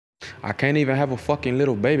I can't even have a fucking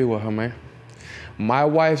little baby with her, man. My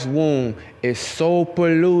wife's womb is so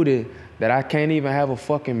polluted that I can't even have a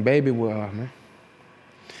fucking baby with her, man.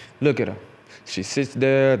 Look at her. She sits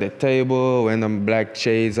there at the table wearing them black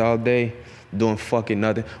shades all day, doing fucking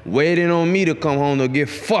nothing, waiting on me to come home to get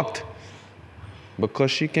fucked.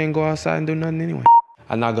 Because she can't go outside and do nothing anyway.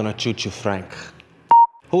 I'm not gonna shoot you, Frank.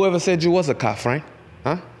 Whoever said you was a cop, Frank?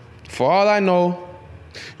 Huh? For all I know,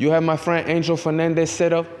 you have my friend Angel Fernandez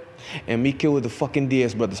set up and me killed with the fucking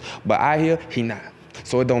Diaz brothers. But I hear he not.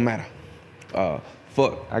 So it don't matter.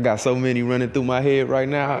 Fuck, I got so many running through my head right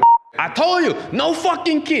now. I told you, no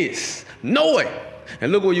fucking kiss. No way.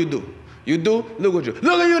 And look what you do. You do, look what you,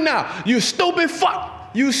 look at you now. You stupid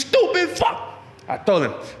fuck. You stupid fuck. I told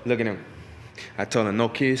him, look at him. I told him, no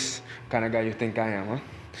kiss. Kind of guy you think I am, huh?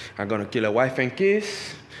 I'm gonna kill a wife and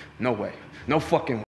kiss? No way. No fucking way.